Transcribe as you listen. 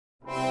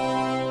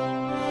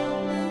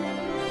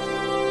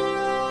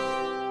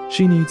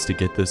She needs to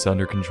get this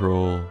under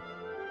control.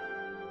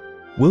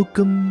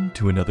 Welcome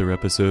to another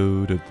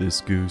episode of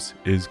This Goose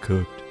is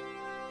Cooked,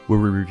 where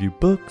we review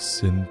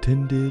books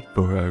intended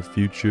for our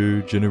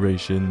future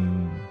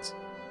generations.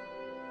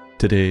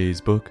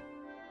 Today's book,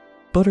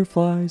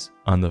 Butterflies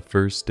on the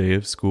First Day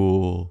of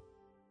School,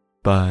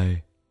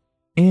 by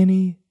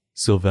Annie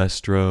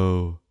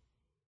Silvestro,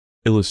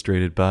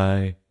 illustrated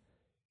by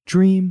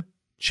Dream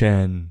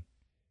Chen,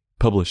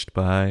 published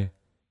by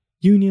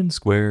Union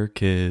Square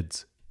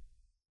Kids.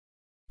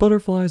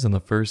 Butterflies on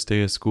the First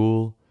Day of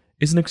School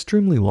is an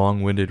extremely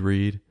long-winded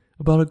read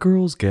about a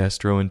girl's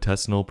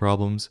gastrointestinal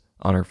problems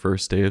on her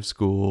first day of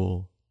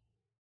school.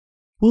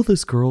 Will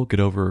this girl get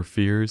over her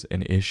fears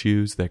and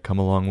issues that come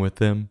along with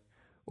them,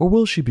 or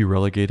will she be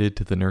relegated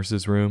to the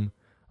nurse's room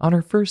on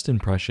her first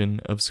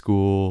impression of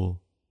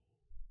school?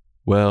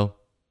 Well,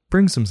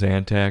 bring some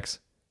Zantac,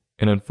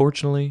 and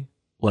unfortunately,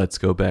 let's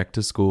go back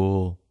to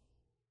school.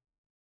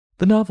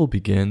 The novel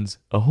begins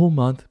a whole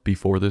month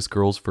before this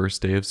girl's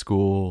first day of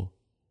school.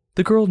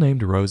 The girl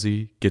named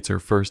Rosie gets her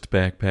first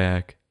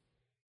backpack.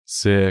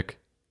 Sick.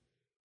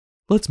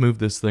 Let's move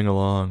this thing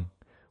along.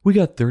 We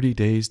got 30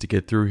 days to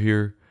get through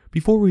here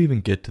before we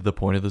even get to the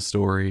point of the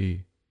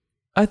story.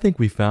 I think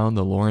we found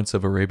the Lawrence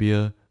of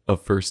Arabia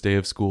of first day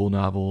of school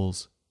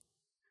novels.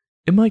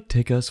 It might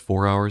take us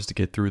 4 hours to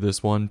get through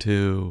this one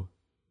too.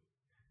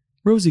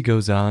 Rosie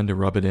goes on to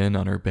rub it in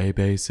on her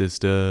baby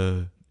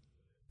sister,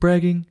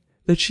 bragging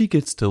that she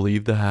gets to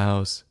leave the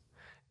house,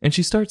 and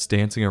she starts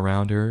dancing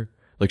around her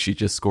like she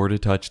just scored a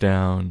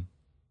touchdown.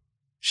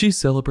 She's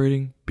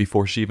celebrating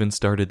before she even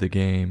started the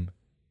game.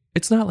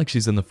 It's not like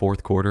she's in the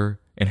fourth quarter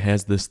and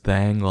has this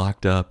thing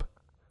locked up.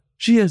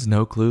 She has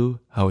no clue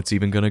how it's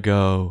even gonna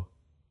go.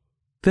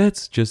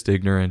 That's just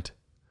ignorant.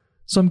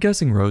 So I'm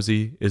guessing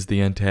Rosie is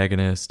the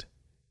antagonist.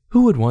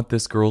 Who would want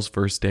this girl's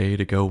first day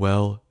to go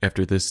well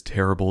after this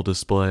terrible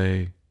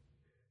display?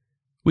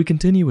 We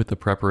continue with the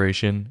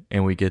preparation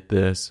and we get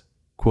this,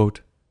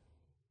 quote,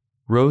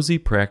 Rosie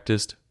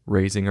practiced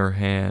raising her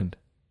hand,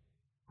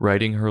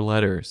 writing her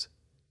letters,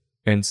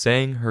 and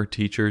saying her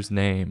teacher's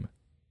name.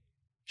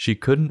 She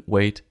couldn't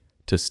wait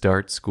to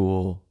start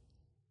school.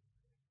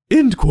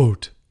 End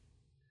quote.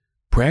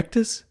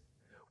 Practice?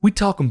 We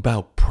talking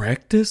about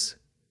practice?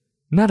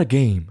 Not a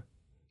game.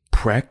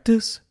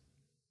 Practice?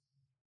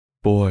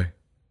 Boy,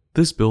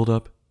 this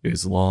build-up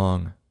is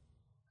long.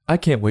 I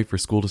can't wait for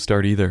school to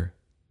start either.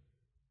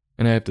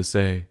 And I have to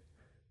say,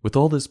 with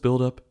all this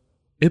build-up,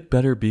 it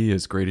better be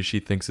as great as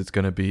she thinks it's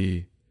gonna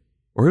be,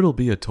 or it'll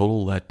be a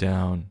total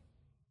letdown.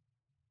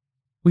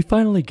 We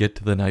finally get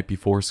to the night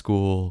before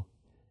school,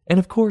 and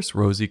of course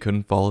Rosie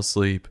couldn't fall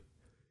asleep,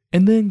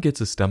 and then gets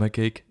a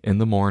stomachache in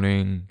the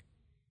morning.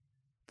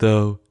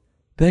 Though,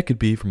 that could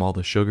be from all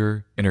the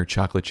sugar in her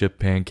chocolate chip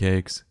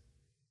pancakes.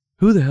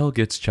 Who the hell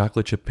gets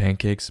chocolate chip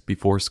pancakes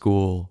before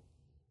school?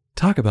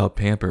 Talk about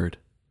pampered.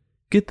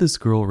 Get this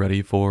girl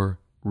ready for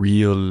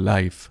real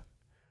life.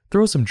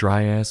 Throw some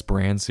dry-ass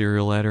bran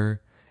cereal at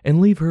her, and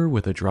leave her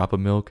with a drop of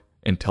milk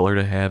and tell her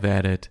to have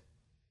at it.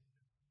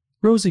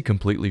 Rosie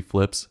completely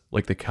flips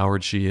like the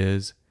coward she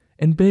is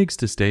and begs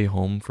to stay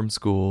home from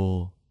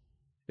school.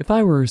 If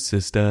I were her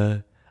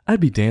sister, I'd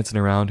be dancing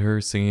around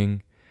her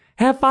singing,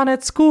 "Have fun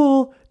at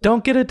school,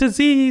 don't get a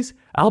disease,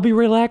 I'll be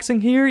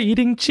relaxing here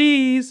eating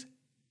cheese."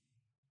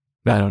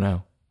 I don't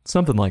know,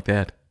 something like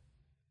that.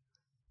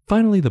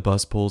 Finally the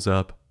bus pulls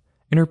up,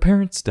 and her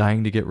parents,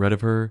 dying to get rid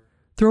of her,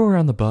 throw her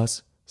on the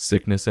bus,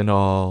 sickness and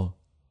all.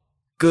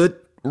 Good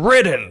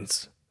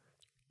riddance!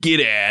 Get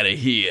out of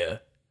here!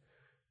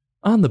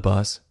 On the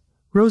bus,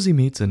 Rosie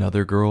meets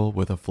another girl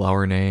with a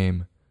flower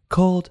name,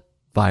 called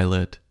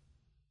Violet.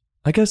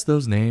 I guess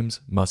those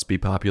names must be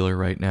popular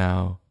right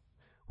now.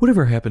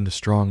 Whatever happened to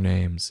strong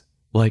names,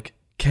 like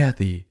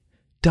Kathy,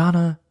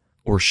 Donna,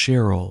 or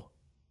Cheryl?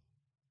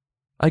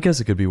 I guess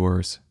it could be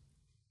worse.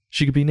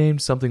 She could be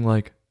named something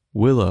like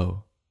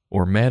Willow,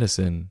 or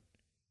Madison,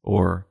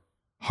 or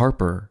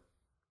Harper.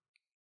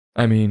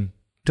 I mean,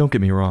 don't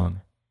get me wrong.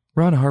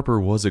 Ron Harper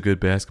was a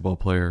good basketball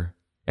player,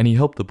 and he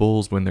helped the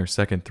Bulls win their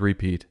second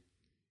three-peat,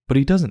 but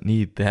he doesn't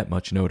need that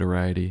much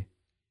notoriety.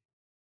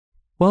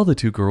 While the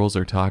two girls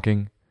are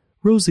talking,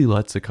 Rosie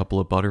lets a couple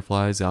of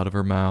butterflies out of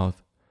her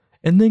mouth,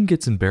 and then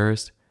gets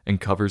embarrassed and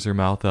covers her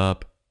mouth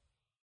up.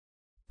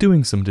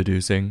 Doing some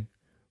deducing,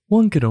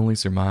 one could only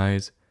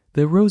surmise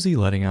that Rosie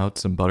letting out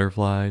some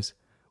butterflies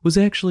was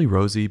actually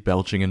Rosie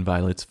belching in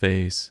Violet's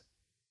face.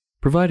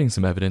 Providing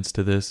some evidence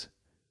to this,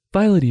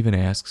 Violet even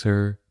asks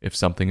her if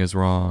something is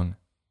wrong.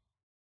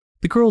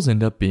 The girls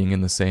end up being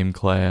in the same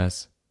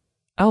class.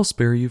 I'll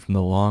spare you from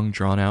the long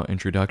drawn-out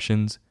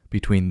introductions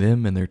between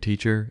them and their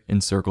teacher in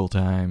circle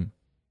time.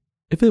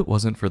 If it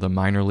wasn't for the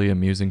minorly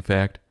amusing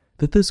fact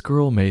that this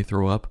girl may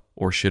throw up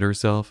or shit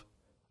herself,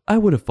 I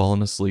would have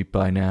fallen asleep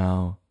by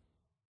now.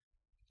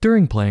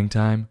 During playing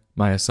time,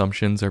 my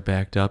assumptions are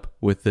backed up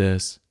with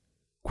this,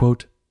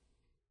 quote,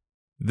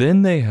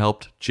 Then they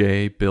helped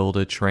Jay build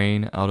a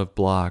train out of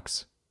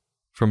blocks.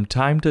 From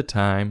time to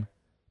time,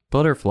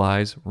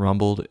 butterflies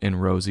rumbled in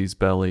Rosie's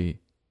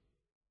belly.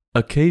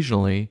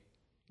 Occasionally,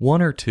 1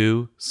 or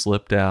 2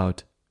 slipped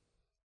out.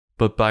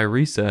 But by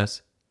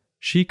recess,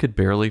 she could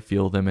barely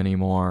feel them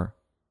anymore.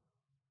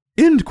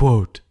 End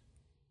quote.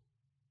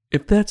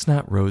 If that's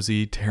not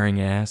Rosie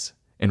tearing ass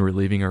and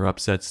relieving her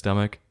upset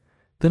stomach,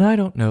 then I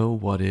don't know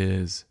what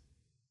is.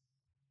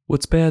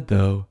 What's bad,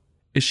 though,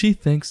 is she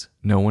thinks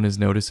no one is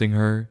noticing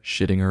her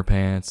shitting her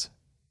pants.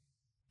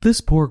 This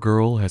poor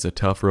girl has a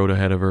tough road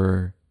ahead of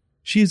her.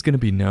 She's gonna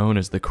be known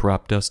as the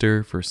crop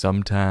duster for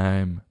some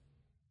time.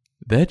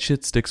 That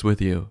shit sticks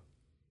with you.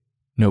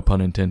 No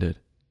pun intended.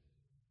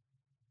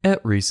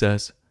 At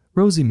recess,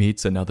 Rosie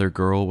meets another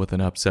girl with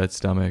an upset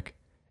stomach,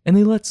 and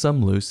they let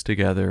some loose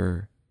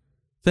together.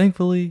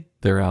 Thankfully,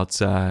 they're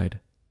outside.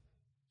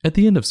 At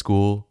the end of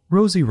school,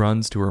 Rosie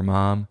runs to her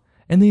mom,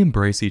 and they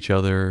embrace each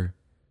other.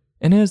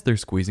 And as they're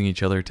squeezing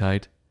each other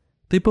tight,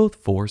 they both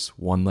force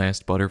one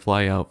last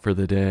butterfly out for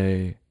the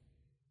day.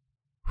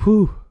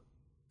 Whew,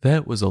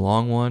 that was a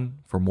long one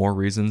for more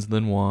reasons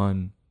than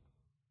one.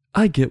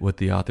 I get what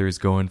the author is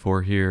going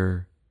for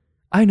here.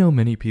 I know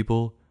many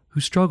people who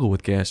struggle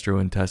with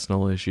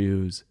gastrointestinal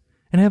issues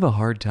and have a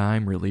hard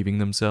time relieving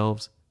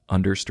themselves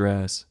under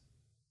stress.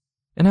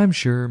 And I'm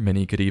sure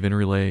many could even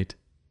relate.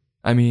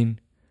 I mean,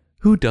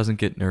 who doesn't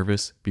get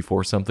nervous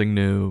before something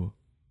new?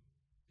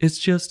 It's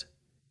just,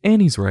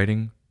 Annie's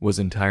writing was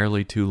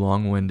entirely too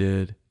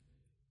long-winded.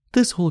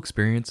 This whole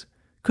experience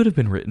could have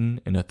been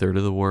written in a third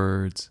of the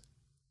words.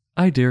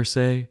 I dare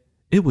say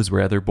it was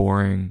rather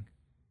boring.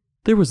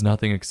 There was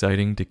nothing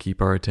exciting to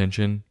keep our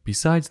attention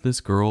besides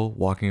this girl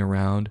walking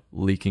around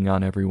leaking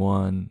on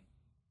everyone.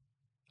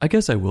 I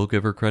guess I will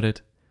give her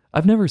credit.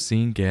 I've never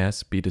seen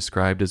gas be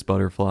described as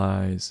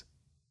butterflies.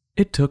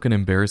 It took an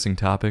embarrassing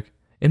topic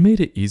and made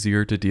it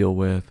easier to deal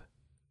with.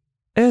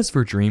 As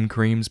for Dream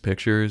Cream's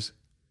pictures,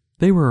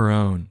 they were her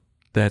own,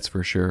 that's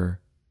for sure.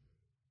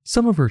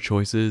 Some of her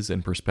choices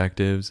and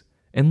perspectives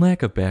and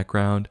lack of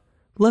background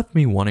left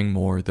me wanting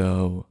more,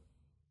 though.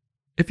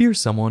 If you're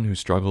someone who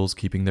struggles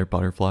keeping their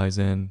butterflies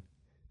in,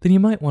 then you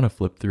might want to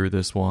flip through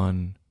this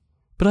one.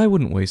 But I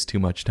wouldn't waste too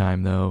much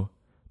time, though.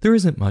 There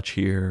isn't much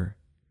here.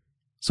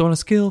 So on a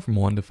scale from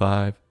 1 to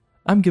 5,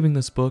 I'm giving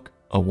this book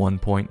a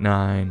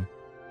 1.9.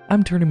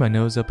 I'm turning my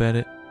nose up at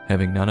it,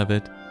 having none of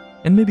it,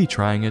 and maybe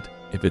trying it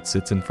if it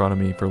sits in front of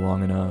me for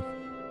long enough.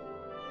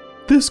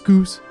 This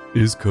goose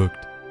is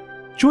cooked.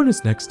 Join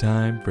us next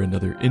time for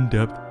another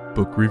in-depth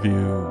book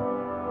review.